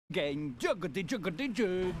Gang juggity juggity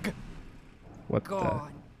jug. What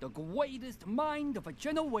God, the greatest mind of a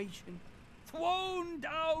generation. Thrown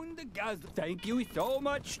down the gas. Thank you so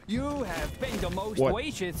much. You have been the most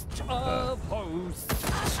gracious of hosts.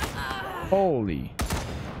 Holy.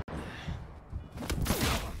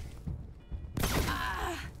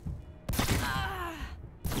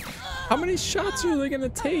 How many shots are they gonna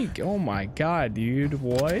take? Oh my god, dude.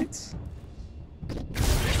 What?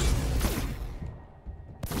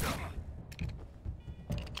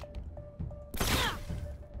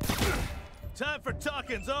 Time for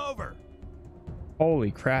talking's over.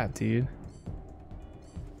 Holy crap, dude.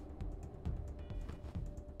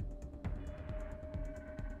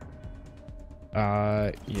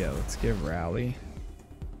 Yeah, let's give rally.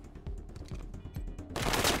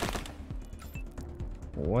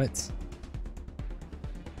 What?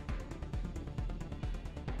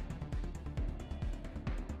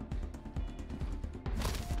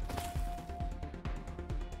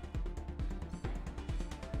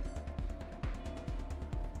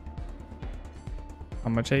 How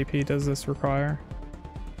much AP does this require?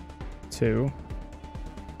 2.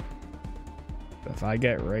 If I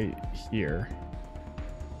get right here,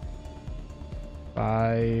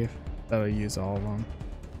 5, that'll use all of them.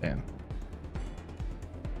 Damn.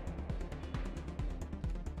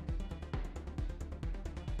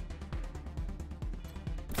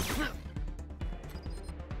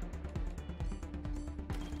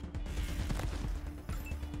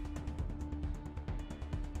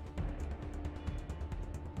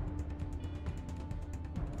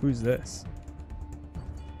 Who's this?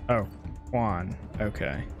 Oh, Juan.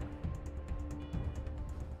 Okay.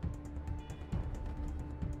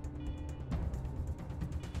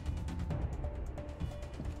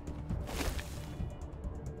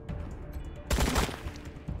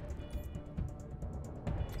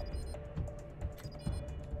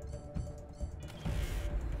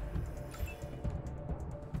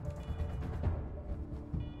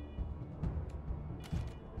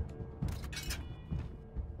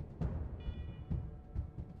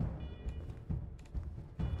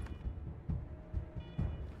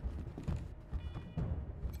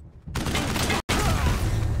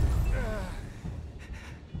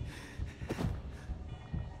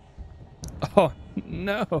 Oh,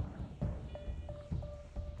 no.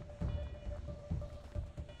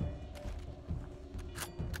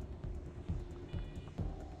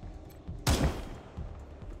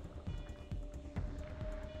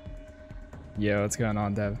 Yo, what's going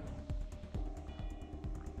on, Dev?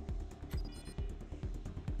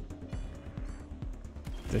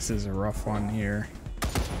 This is a rough one here.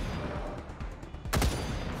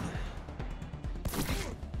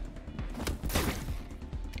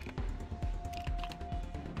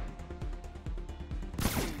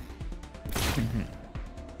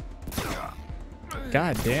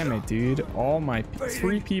 God damn it, dude. All my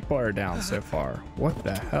 3 people are down so far. What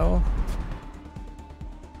the hell?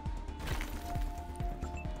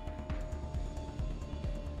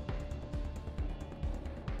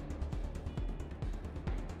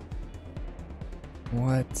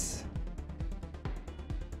 What?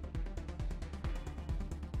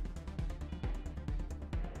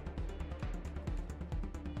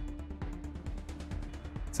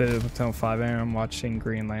 So until 5 a.m. watching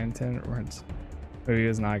Green Lantern. Movie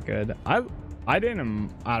was not good. I don't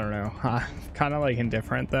know. I'm kind of like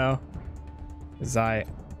indifferent though, because I'm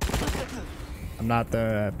not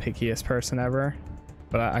the pickiest person ever,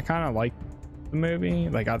 but I kind of like the movie.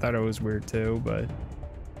 Like, I thought it was weird too, but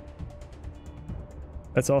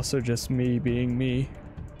that's also just me being me,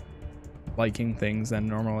 liking things that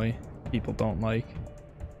normally people don't like.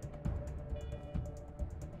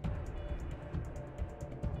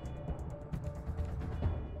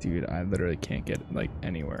 Dude, I literally can't get like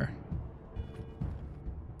anywhere.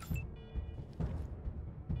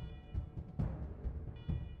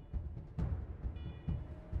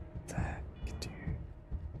 What the heck, dude?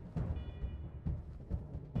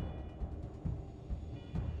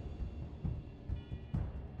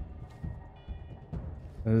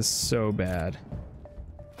 This is so bad.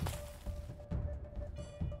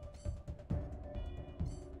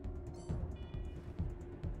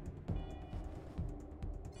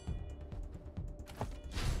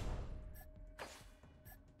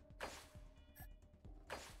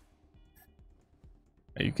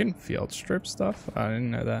 You can field strip stuff? I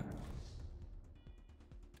didn't know that.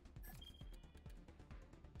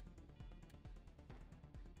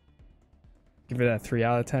 Give it a 3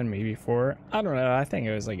 out of 10, maybe 4. I don't know. I think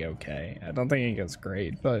it was like okay. I don't think it was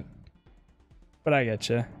great, but I get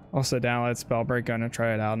you. Also download Spellbreak, gonna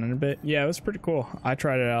try it out in a bit. Yeah, it was pretty cool. I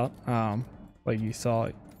tried it out. Like you saw,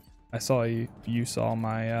 I saw you saw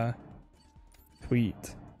my tweet.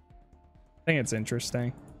 I think it's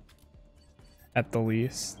interesting at the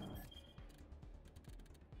least.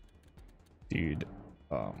 Dude,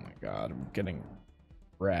 oh my god, I'm getting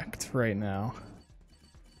wrecked right now.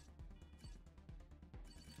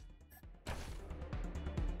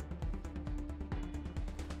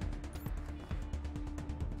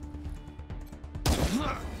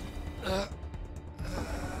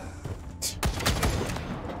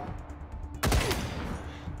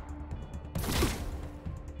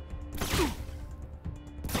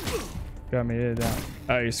 Got me to down.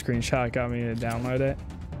 Oh, your screenshot got me to download it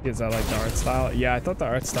because I like the art style. Yeah, I thought the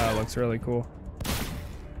art style looks really cool.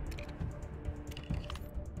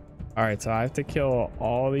 All right, so I have to kill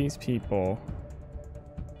all these people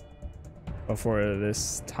before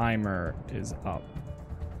this timer is up.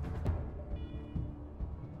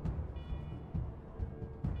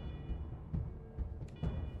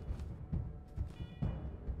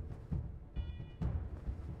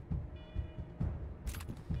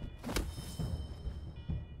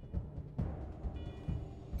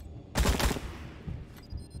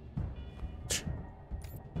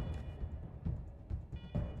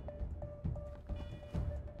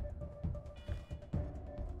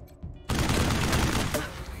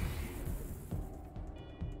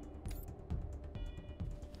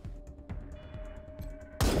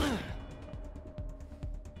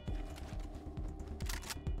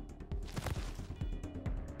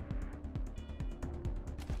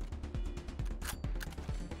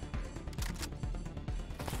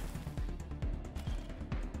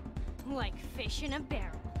 Like fish in a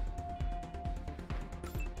barrel.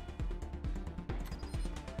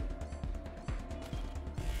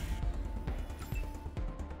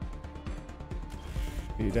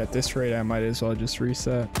 Dude, at this rate, I might as well just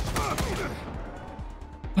reset.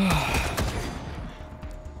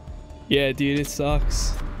 Yeah, dude, it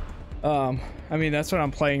sucks. I mean, that's what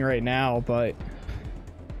I'm playing right now, but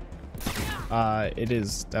it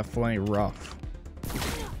is definitely rough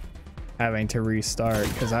having to restart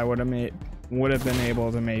because I would have been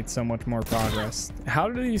able to make so much more progress. How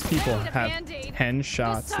do these people have 10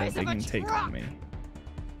 shots that they can take on me?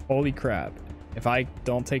 Holy crap. If I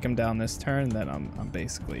don't take him down this turn, then I'm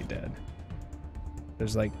basically dead.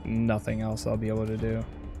 There's like nothing else I'll be able to do.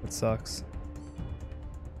 It sucks.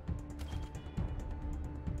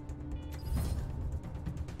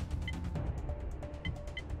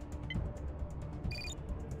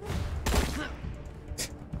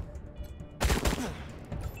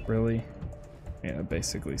 Really? Yeah,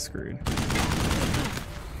 basically screwed.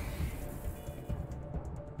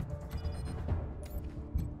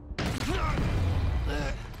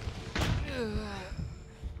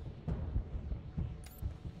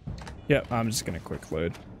 Yep, I'm just gonna quick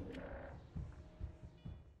load.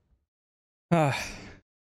 No,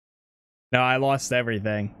 I lost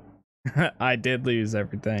everything. I did lose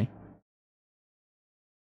everything.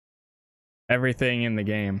 Everything in the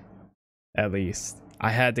game, at least. I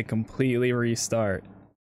had to completely restart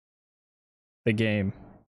the game.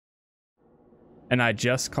 And I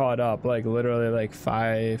just caught up, like literally like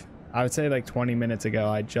I would say like 20 minutes ago,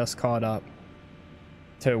 I just caught up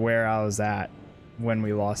to where I was at when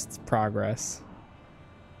we lost progress.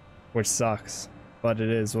 Which sucks, but it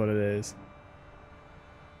is what it is.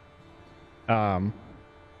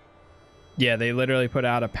 Yeah, they literally put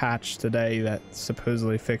out a patch today that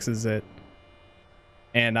supposedly fixes it.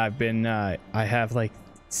 And I've been, I have like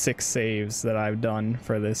 6 saves that I've done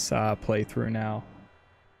for this playthrough now.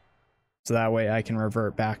 So that way I can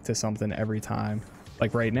revert back to something every time.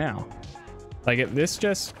 Like right now. Like this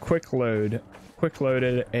just quick loaded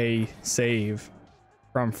a save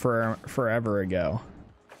from forever ago.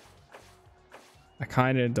 I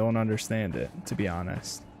kind of don't understand it, to be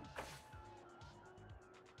honest.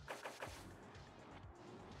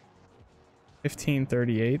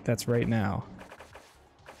 $15.38, that's right now.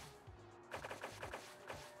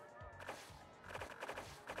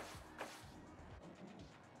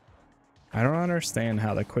 I don't understand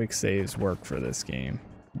how the quick saves work for this game,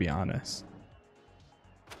 to be honest.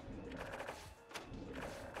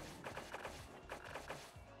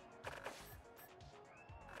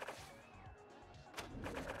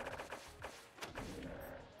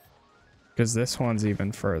 Because this one's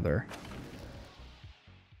even further.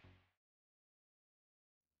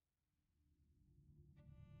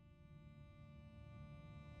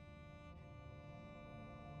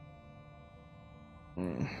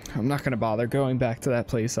 I'm not gonna bother going back to that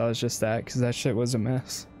place I was just at because that shit was a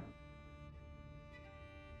mess.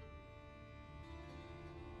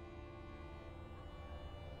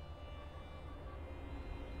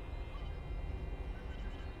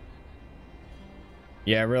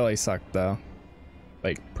 Yeah, it really sucked though.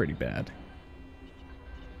 Like, pretty bad.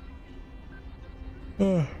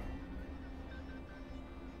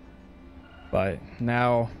 But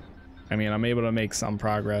now, I mean, I'm able to make some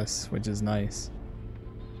progress, which is nice.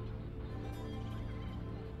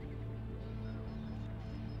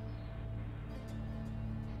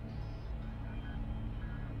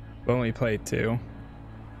 But only played 2.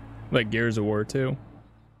 Like Gears of War 2.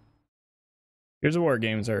 Gears of War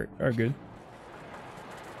games are good.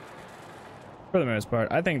 For the most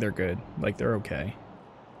part, I think they're good. Like, they're okay.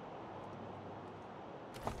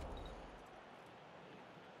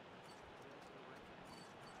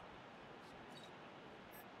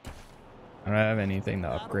 I don't have anything to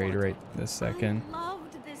upgrade right this second. I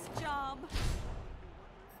loved this job.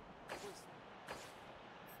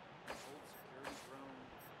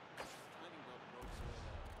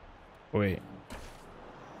 Wait.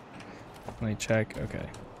 Let me check. Okay.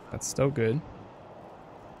 That's still good.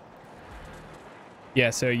 Yeah,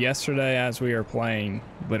 so yesterday as we were playing,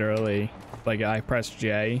 literally, like I pressed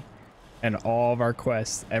J and all of our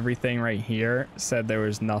quests, everything right here said there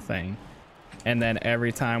was nothing. And then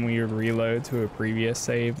every time we would reload to a previous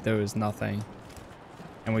save, there was nothing.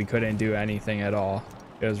 And we couldn't do anything at all.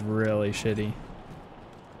 It was really shitty.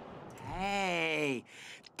 Hey,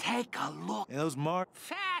 take a look. Those mark.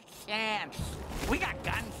 Fat chance. We got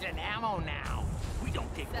guns and ammo now. We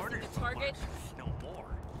don't take Assessing orders the target. no more.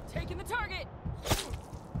 Taking the target.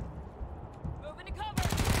 Moving to cover.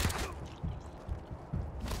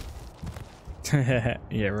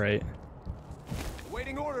 Yeah, right.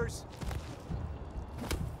 Waiting orders.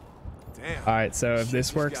 Damn. All right, so if this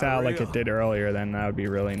Just works got out like real. it did earlier, then that would be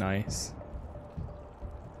really nice.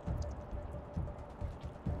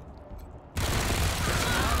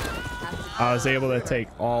 I was able to take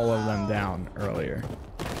all of them down earlier.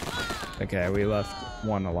 Okay, we left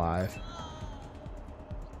one alive.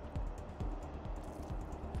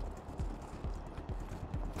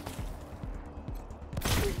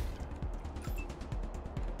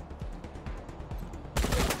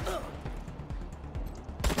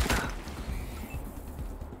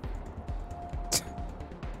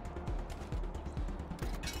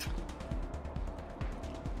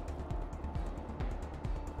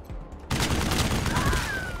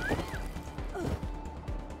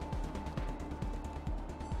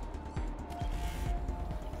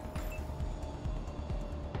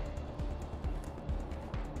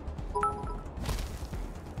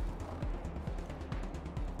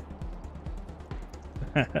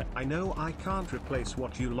 I know I can't replace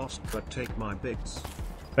what you lost, but take my bits.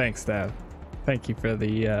 Thanks, Dev. Thank you for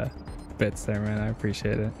the bits there, man. I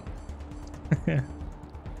appreciate it.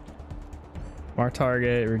 More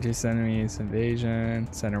target, reduce enemies, invasion,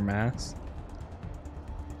 center mass.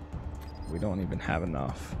 We don't even have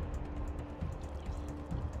enough.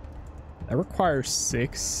 That requires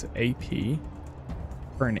 6 AP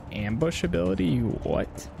for an ambush ability?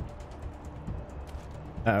 What?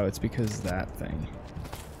 Oh, it's because of that thing.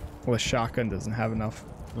 Well, the shotgun doesn't have enough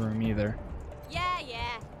room either. Yeah.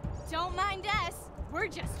 Don't mind us. We're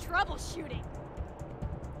just troubleshooting.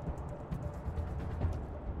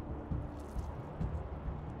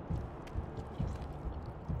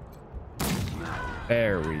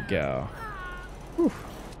 There we go. Whew.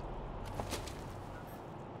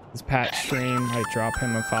 Does Pat stream? I drop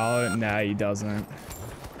him a follow? Nah, he doesn't.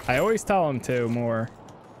 I always tell him to more,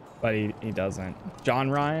 but he doesn't.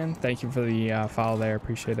 John Ryan, thank you for the follow there.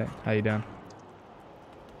 Appreciate it. How you doing?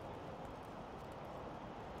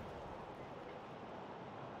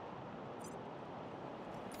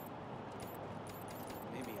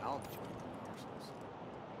 Maybe I'll join the Marshals.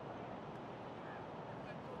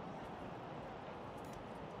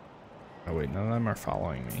 Oh wait, none of them are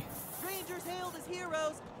following me. Rangers hailed as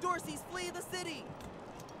heroes. Dorsey's flee the city.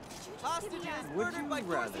 Hostages Would murdered you by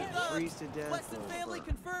rather Dorsey thugs. freeze to death Weston or family burn?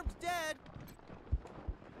 confirmed dead.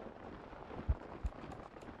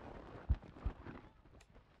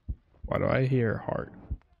 Why do I hear heart?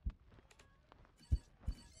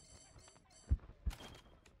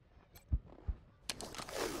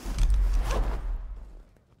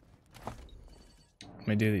 Let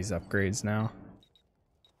me do these upgrades now.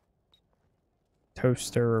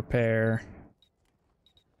 Toaster repair.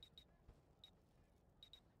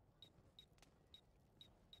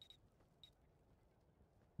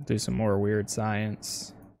 Do some more weird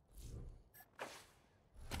science.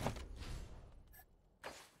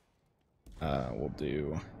 We'll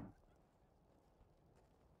do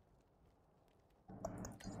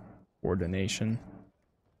coordination.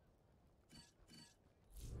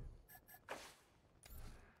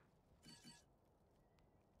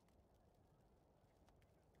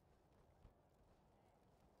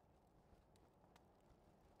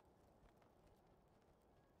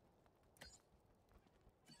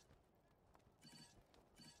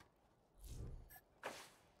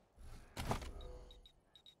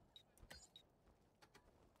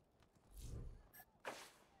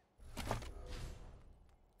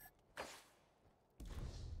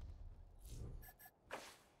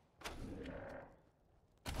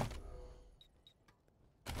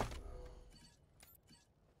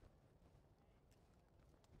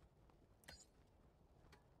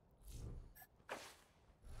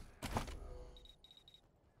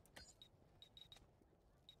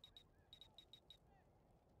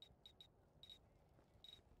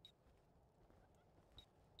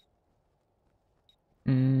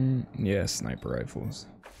 Yeah, sniper rifles.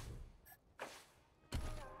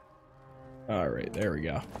 All right, there we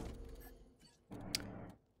go.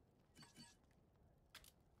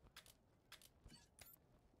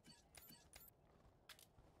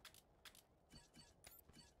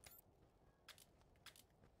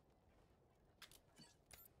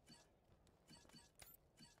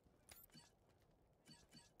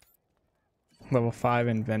 Level 5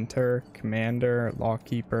 inventor, commander,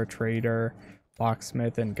 lawkeeper, trader,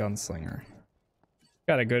 locksmith, and gunslinger.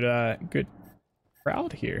 Got a good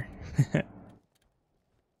crowd here.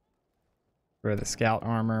 For the scout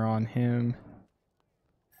armor on him.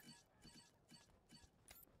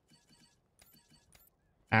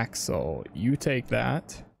 Axel, you take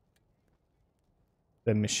that.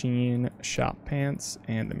 The machine shop pants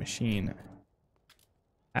and the machine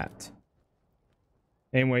hat.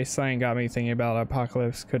 Name Wasteland got me thinking about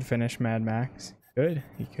Apocalypse could finish Mad Max. Good,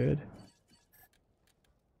 he could.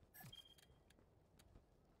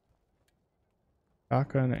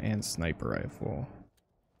 Shotgun and sniper rifle.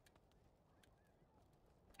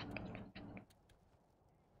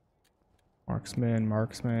 Marksman,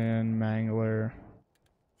 mangler.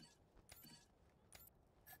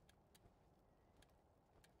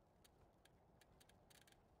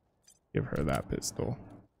 Give her that pistol.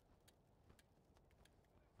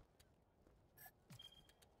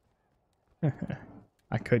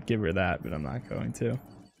 I could give her that, but I'm not going to.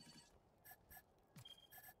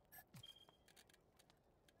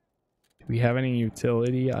 Do we have any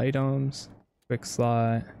utility items? Quick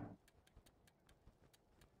slot.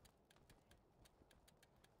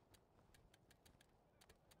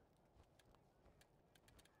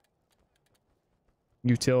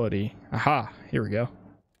 Utility. Aha, here we go.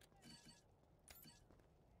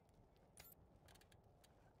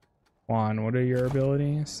 Juan, what are your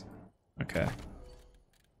abilities? Okay.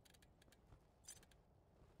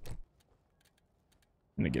 I'm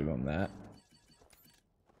gonna give him that.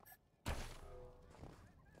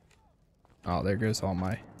 Oh, there goes all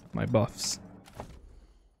my buffs.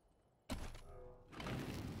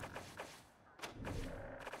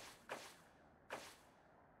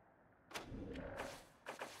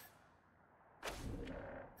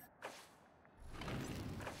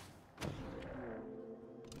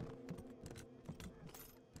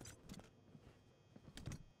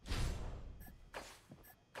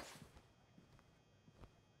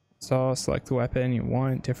 So select the weapon you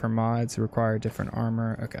want. Different mods require different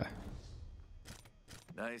armor. Okay.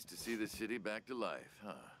 Nice to see the city back to life,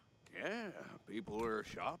 huh? Yeah, people are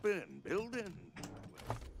shopping, building.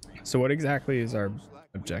 So what exactly is our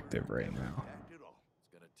objective right now?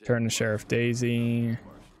 Turn to Sheriff Daisy.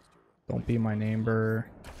 Don't be my neighbor.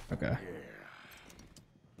 Okay.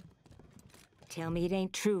 Tell me it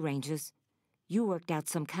ain't true, Rangers. You worked out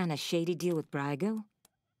some kind of shady deal with Brygo?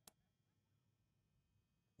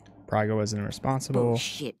 Brygo wasn't responsible.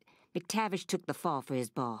 Bullshit. McTavish took the fall for his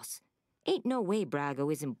boss. Ain't no way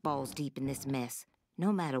Brygo isn't balls deep in this mess.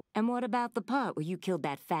 No matter. And what about the part where you killed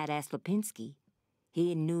that fat-ass Lipinski?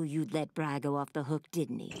 He knew you'd let Brygo off the hook,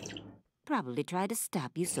 didn't he? Probably tried to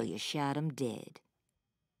stop you, so you shot him dead.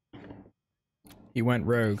 He went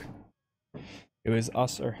rogue. It was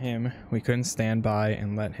us or him. We couldn't stand by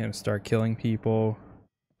and let him start killing people.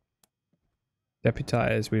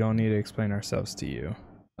 Deputized, we don't need to explain ourselves to you.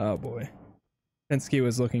 Oh boy. Lipinski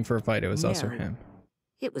was looking for a fight. It was us or him.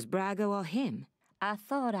 It was Brygo or him. I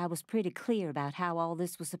thought I was pretty clear about how all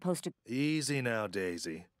this was supposed to... Easy now,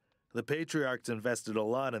 Daisy. The Patriarch's invested a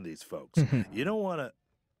lot in these folks. You don't want to...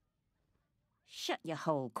 Shut your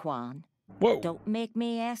hole, Quan. Whoa. Don't make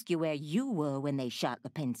me ask you where you were when they shot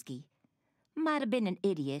Lipinski. Might have been an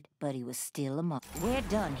idiot, but he was still a monk. We're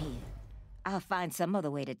done here. I'll find some other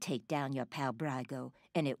way to take down your pal Brygo,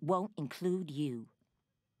 and it won't include you.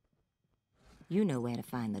 You know where to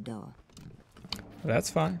find the door. That's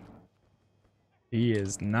fine. He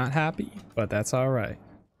is not happy, but that's all right.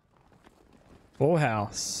 Full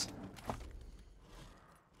house.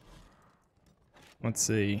 Let's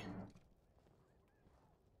see.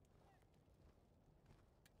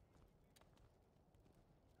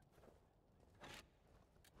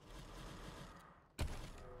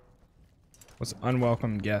 What's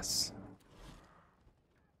unwelcome guests?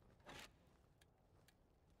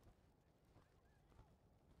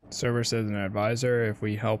 Server says an advisor. If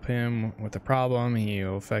we help him with the problem, he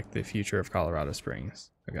will affect the future of Colorado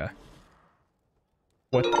Springs. Okay.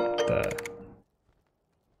 What the?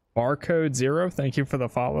 Barcode 0? Thank you for the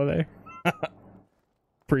follow there.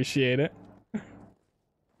 Appreciate it.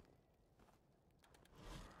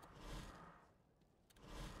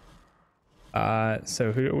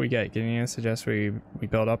 So who do we get? Gideon suggests we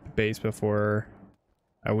build up a base before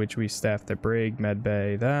at which we staff the brig, med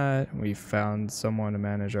bay, that. We found someone to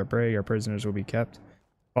manage our brig. Our prisoners will be kept.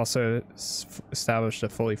 Also established a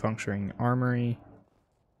fully functioning armory.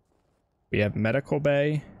 We have medical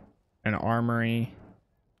bay, an armory,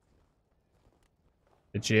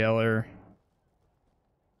 a jailer.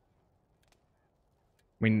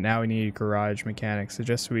 We need garage mechanics.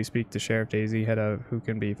 Suggest we speak to Sheriff Daisy, head of who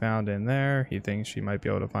can be found in there. He thinks she might be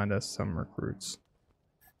able to find us some recruits.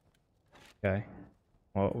 Okay.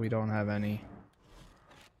 Well, we don't have any.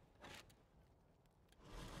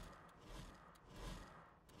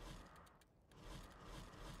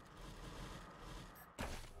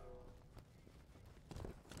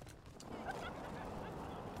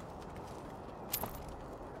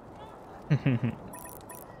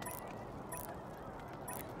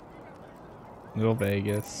 Little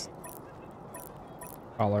Vegas,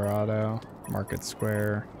 Colorado, Market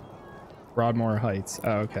Square, Broadmoor Heights.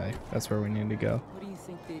 Oh, okay. That's where we need to go. What do you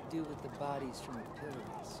think they do with the bodies from the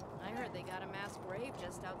pyramids? I heard they got a mass grave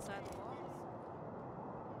just outside the walls.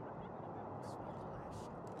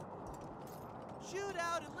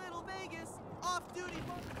 Shootout in Little Vegas. Off-duty.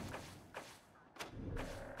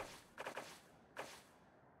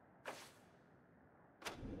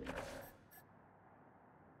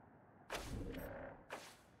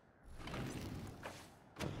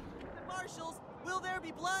 Marshals, will there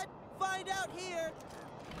be blood? Find out here.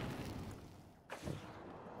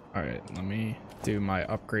 All right, let me do my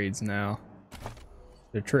upgrades now.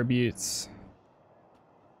 The tributes,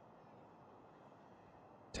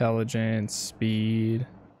 intelligence, speed,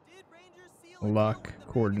 luck,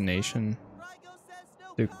 coordination.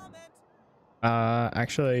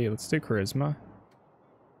 Actually, let's do charisma.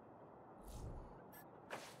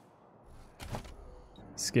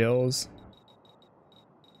 Skills.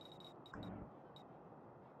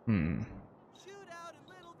 Shootout in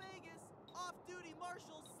Little Vegas. Off-duty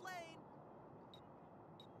marshals slain.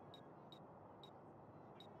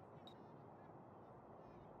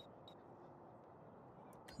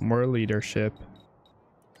 More leadership.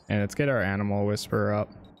 And let's get our animal whisperer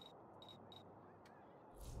up.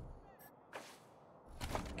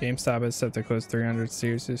 GameStop is set to close 300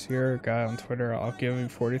 stores this year. Guy on Twitter, I'll give him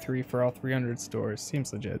 43 for all 300 stores.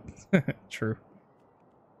 Seems legit. True.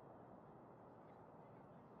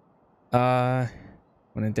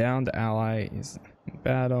 When a downed ally is in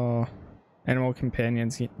battle, animal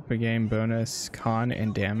companions gain bonus con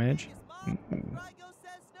and damage.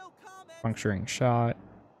 Puncturing shot.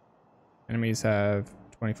 Enemies have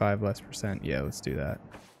 25 less %. Yeah, let's do that.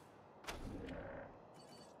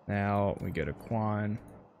 Now we go to Quan.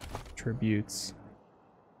 Tributes.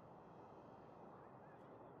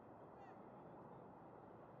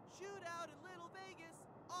 Shootout in Little Vegas.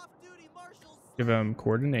 Off-duty marshals. Give him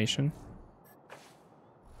coordination.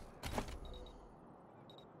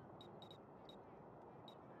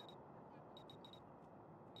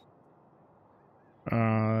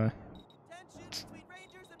 Tension between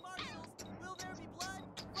Rangers and Marshals. Will there be blood?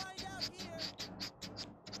 Find out here.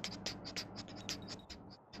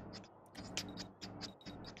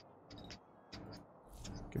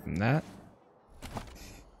 Give him that.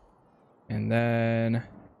 And then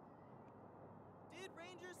Did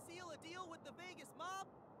Rangers seal a deal with the Vegas mob?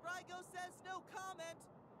 Rygo says no comment.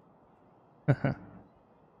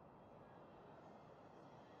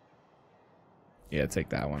 yeah, take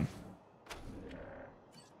that one.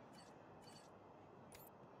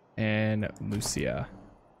 And Lucia.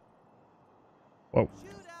 Whoa.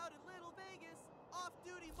 Shootout in Little Vegas.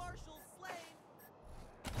 Off-duty marshals slain.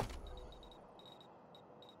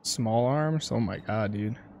 Small arms. Oh my god,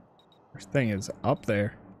 dude. This thing is up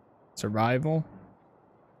there. Survival.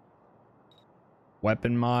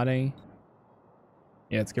 Weapon modding.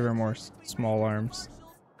 Yeah, let's give her more small arms.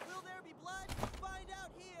 Will there be blood? Find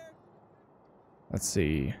out here. Let's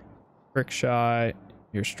see. Trick shot.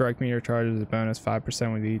 Your strike meter charges a bonus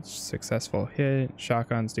 5% with each successful hit.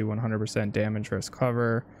 Shotguns do 100% damage versus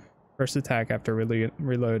cover. First attack after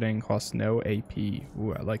reloading costs no AP.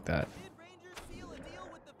 Ooh, I like that. Did Rangers seal a deal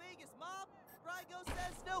with the Vegas mob? Rygo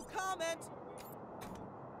says no comment.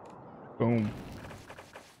 Boom.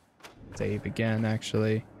 Save again,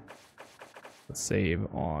 actually. Let's save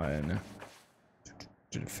on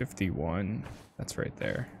 51. That's right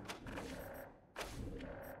there.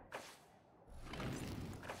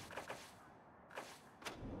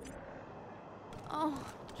 Oh,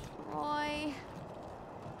 Troy.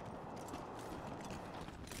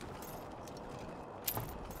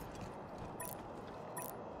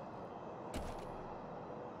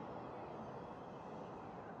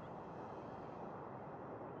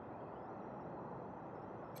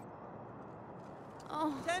 Oh,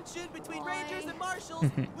 Oh, Tension between Troy. Rangers and Marshals.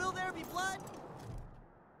 Will there be blood?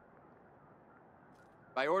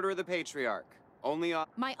 By order of the Patriarch. Only on...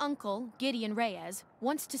 My uncle, Gideon Reyes,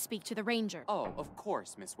 wants to speak to the ranger. Oh, of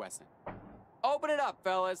course, Miss Wesson. Open it up,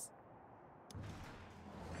 fellas.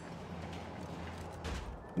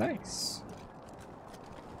 Nice.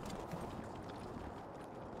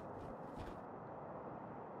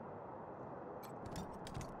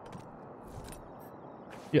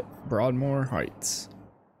 Yep, Broadmoor Heights.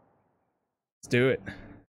 Let's do it.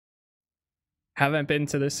 Haven't been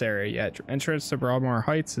to this area yet. Entrance to Broadmoor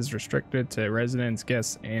Heights is restricted to residents,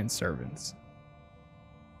 guests, and servants.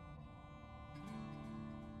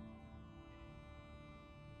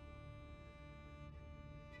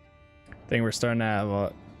 I think we're starting to have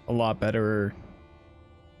a lot better,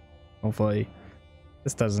 hopefully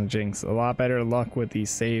this doesn't jinx, a lot better luck with these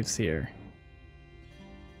saves here.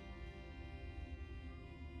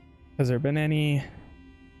 Has there been any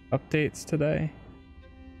updates today?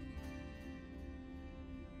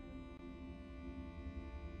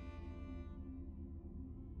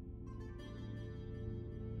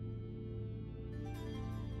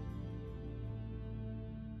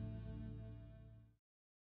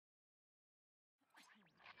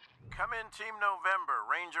 Come in, Team November,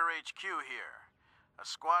 Ranger HQ here. A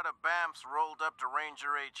squad of BAMFs rolled up to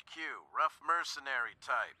Ranger HQ, rough mercenary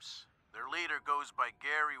types. Their leader goes by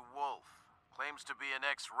Gary Wolf, claims to be an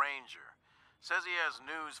ex-ranger. Says he has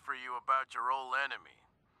news for you about your old enemy.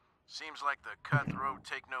 Seems like the cutthroat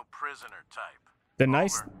take no prisoner type.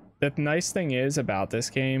 The nice thing is about this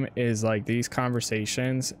game is like these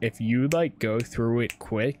conversations, if you like go through it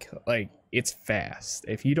quick, like it's fast.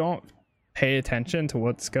 If you don't pay attention to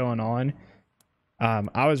what's going on,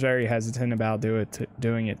 I was very hesitant about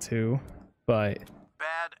doing it too, but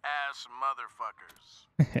badass motherfuckers.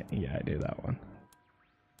 yeah, I do that one.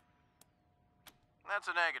 That's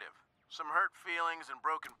a negative. Some hurt feelings and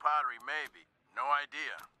broken pottery, maybe. No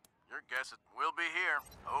idea. Your guess will be here.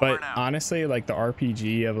 Over But honestly, like the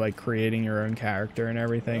RPG of like creating your own character and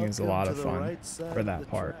everything is a lot of fun for that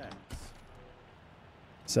part.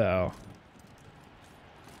 So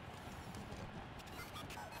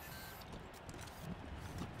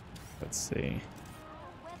let's see.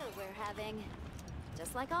 weather we're having.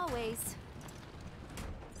 Just like always.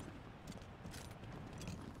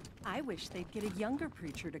 I wish they'd get a younger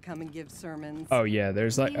preacher to come and give sermons. Oh yeah,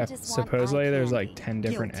 there's like You just want supposedly eye there's like candy.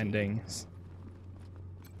 10 different Guilty. endings.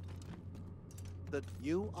 That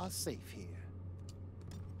you are safe here.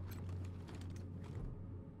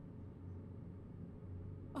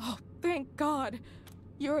 Oh, thank God.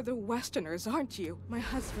 You're the Westerners, aren't you? My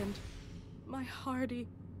husband, my Hardy,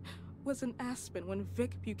 was in Aspen when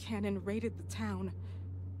Vic Buchanan raided the town.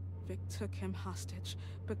 Vic took him hostage,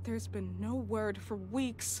 but there's been no word for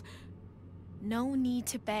weeks. No need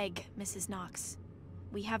to beg, Mrs. Knox.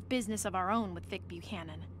 We have business of our own with Vic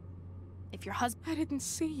Buchanan. If your husband... I didn't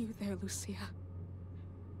see you there, Lucia.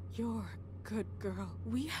 You're a good girl.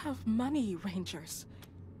 We have money, Rangers.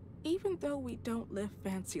 Even though we don't live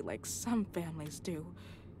fancy like some families do,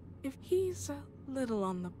 if he's a little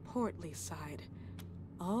on the portly side,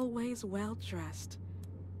 always well-dressed.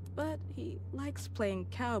 But he likes playing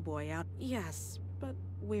cowboy out. Yes, but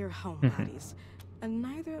we're homebodies, and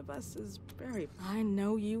neither of us is very... I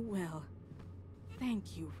know you will.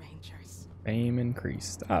 Thank you, Rangers. Fame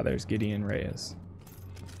increased. Ah, there's Gideon Reyes.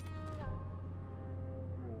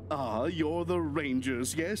 Ah, you're the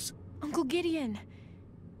Rangers, yes? Uncle Gideon,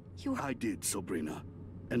 you... I did, Sabrina,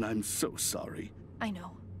 and I'm so sorry. I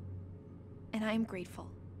know. And I am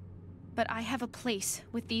grateful. But I have a place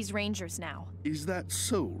with these Rangers now. Is that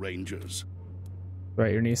so, Rangers?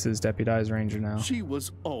 Right, your niece is deputized ranger now. She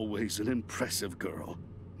was always an impressive girl.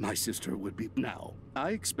 My sister would be now.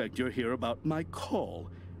 I expect you're here about my call.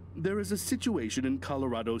 There is a situation in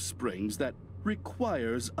Colorado Springs that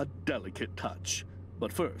requires a delicate touch.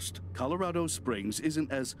 But first, Colorado Springs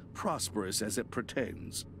isn't as prosperous as it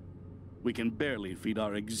pretends. We can barely feed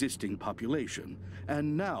our existing population,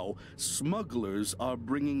 and now smugglers are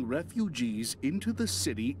bringing refugees into the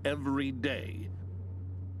city every day.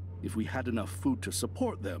 If we had enough food to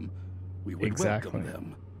support them, we would welcome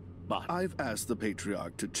them. But I've asked the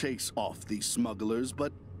Patriarch to chase off these smugglers,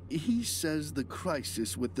 but he says the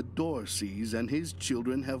crisis with the Dorseys and his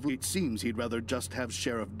children have... It seems he'd rather just have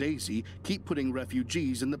Sheriff Daisy keep putting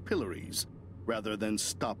refugees in the pillories, rather than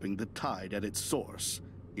stopping the tide at its source.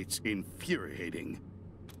 It's infuriating.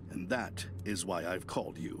 And that is why I've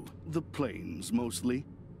called you. The Plains, mostly.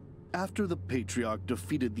 After the Patriarch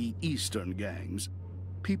defeated the Eastern gangs,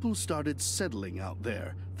 people started settling out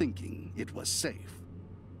there, thinking it was safe.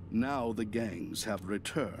 Now the gangs have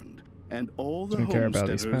returned, and all the Don't care about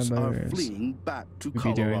these homesteaders are peddlers. fleeing back to We'd be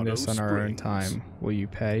Colorado doing this on our own Springs. time. Will you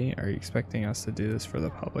pay? Are you expecting us to do this for the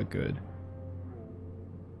public good?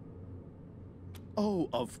 Oh,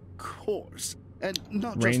 of course. And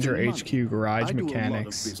not Ranger just in money. HQ Garage I do a lot of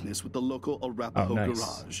Mechanics. business with the local Arapaho nice.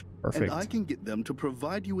 Garage. Perfect. And I can get them to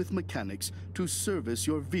provide you with mechanics to service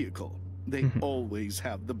your vehicle. They always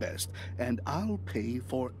have the best, and I'll pay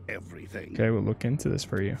for everything. Okay, we'll look into this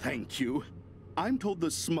for you. Thank you. I'm told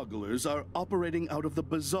the smugglers are operating out of the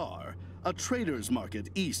bazaar, a trader's market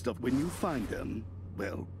east of. When you find them,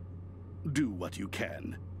 well, do what you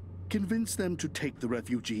can. Convince them to take the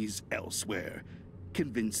refugees elsewhere.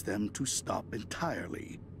 Convince them to stop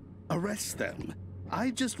entirely. Arrest them.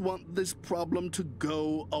 I just want this problem to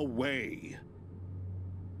go away.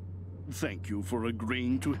 Thank you for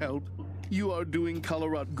agreeing to help. You are doing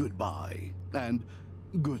Colorado goodbye, and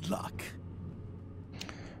good luck.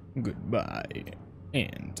 Goodbye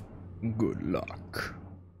and good luck.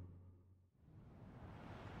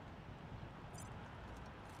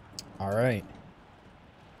 All right.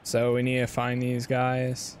 So we need to find these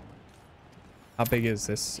guys. How big is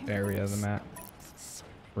this area of the map?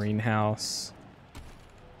 Greenhouse.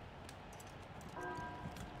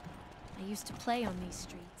 I used to play on these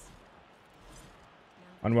streets.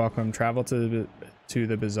 Unwelcome. Travel to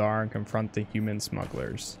the bazaar and confront the human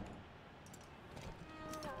smugglers.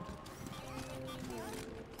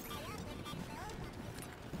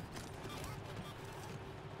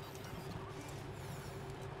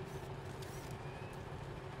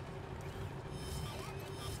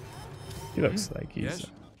 He looks like he's... Yes?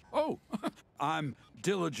 Oh, I'm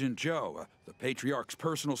Diligent Joe, the Patriarch's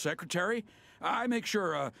personal secretary. I make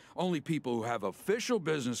sure only people who have official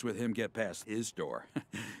business with him get past his door.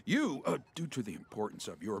 You, due to the importance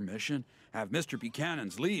of your mission, have Mr.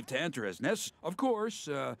 Buchanan's leave to enter as necessary. Of course,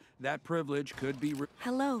 that privilege could be...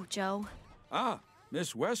 Hello, Joe. Ah,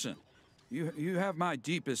 Miss Wesson. You have my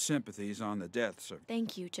deepest sympathies on the deaths of...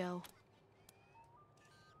 Thank you, Joe.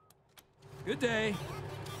 Good day.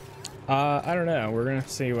 I don't know. We're gonna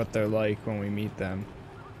see what they're like when we meet them.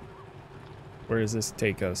 Where does this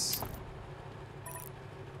take us?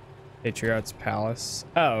 Patriarch's palace.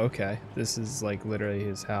 Oh, okay. This is like literally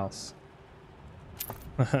his house.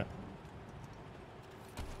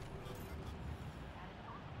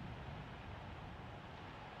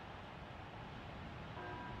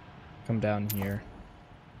 Come down here.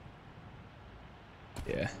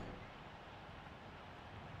 Yeah.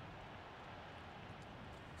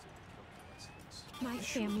 My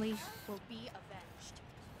family will be avenged.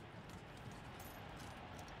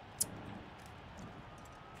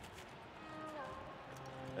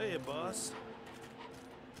 Hey, boss.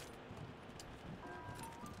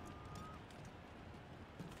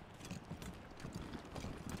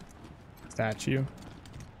 Statue.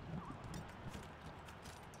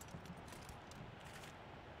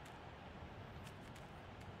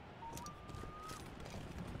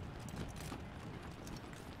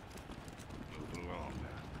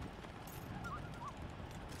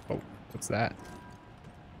 What's that?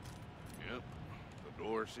 Yep. The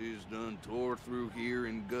Dorseys done tore through here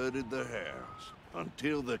and gutted the house.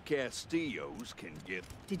 Until the Castillos can get...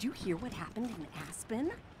 Did you hear what happened in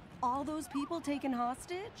Aspen? All those people taken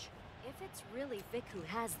hostage? If it's really Vic who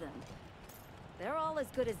has them, they're all as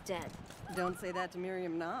good as dead. Don't say that to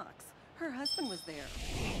Miriam Knox. Her husband was there.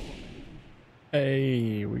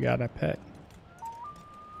 Hey, we got a pet.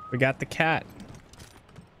 We got the cat.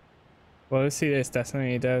 Well, let's see this.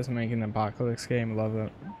 Destiny does making an apocalypse game. Love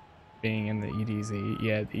it being in the EDZ.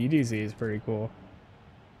 Yeah, the EDZ is pretty cool.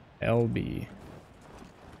 LB.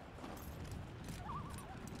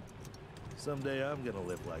 Someday I'm gonna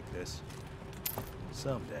live like this.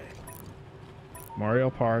 Someday. Memorial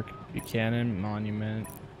Park, Buchanan Monument,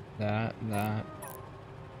 that.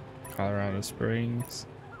 Colorado Springs.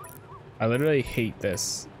 I literally hate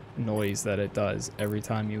this noise that it does every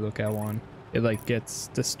time you look at one. It like gets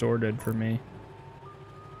distorted for me.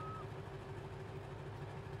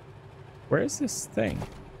 Where is this thing?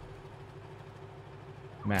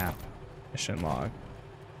 Map. Mission log.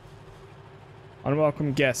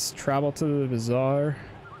 Unwelcome guests. Travel to the bazaar.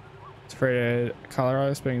 It's afraid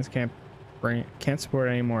Colorado Springs can't support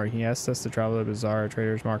it anymore. He asked us to travel to the bazaar,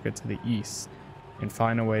 traders market to the east, and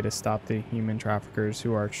find a way to stop the human traffickers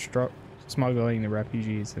who are smuggling the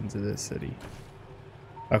refugees into this city.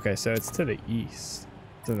 Okay, so it's to the east.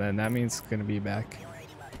 So then that means it's gonna be back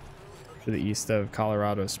to the east of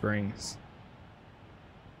Colorado Springs.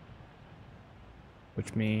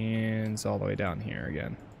 Which means all the way down here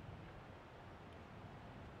again.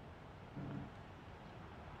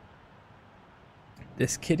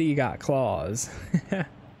 This kitty got claws.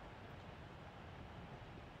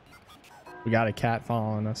 We got a cat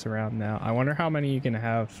following us around now. I wonder how many you can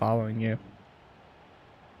have following you.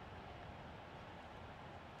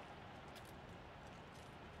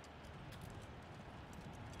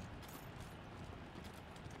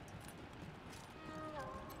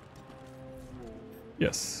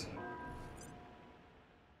 Yes.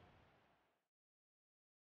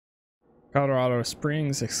 Colorado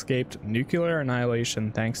Springs escaped nuclear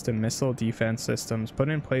annihilation thanks to missile defense systems put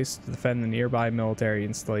in place to defend the nearby military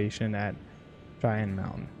installation at Cheyenne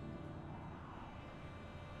Mountain.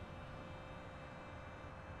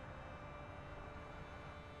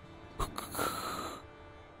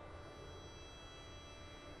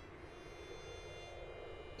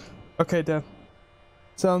 Okay, Dan.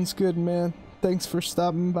 Sounds good, man. Thanks for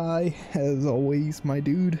stopping by, as always, my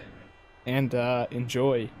dude. And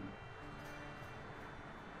enjoy.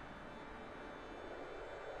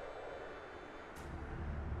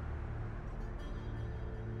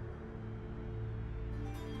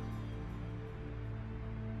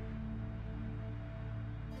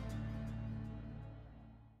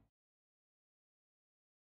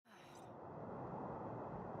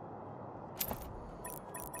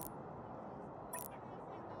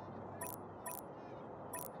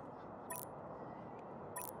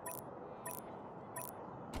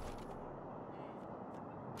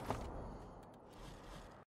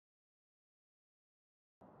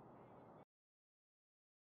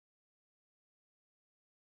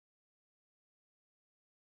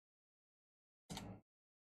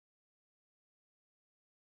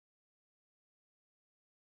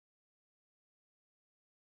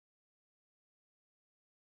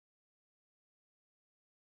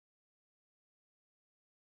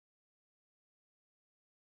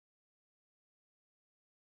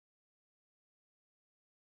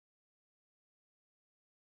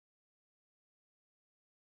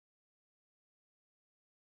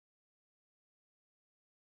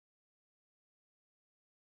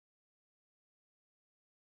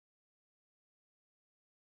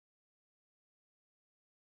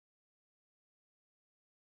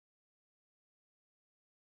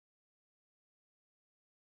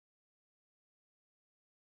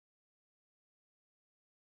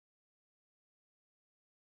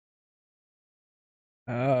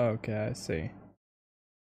 Oh, okay, I see.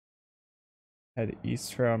 Head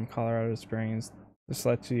east from Colorado Springs. This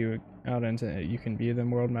lets you out into you can view the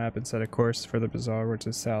world map and set a course for the bazaar, which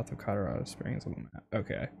is south of Colorado Springs on the map.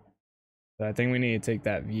 Okay. So I think we need to take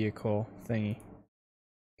that vehicle thingy.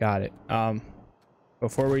 Got it.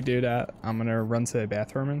 Before we do that, I'm gonna run to the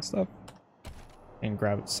bathroom and stuff and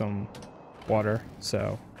grab some water.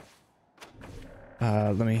 So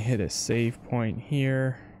let me hit a save point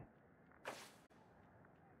here.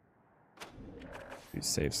 Do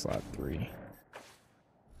save slot 3.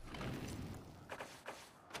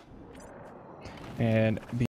 And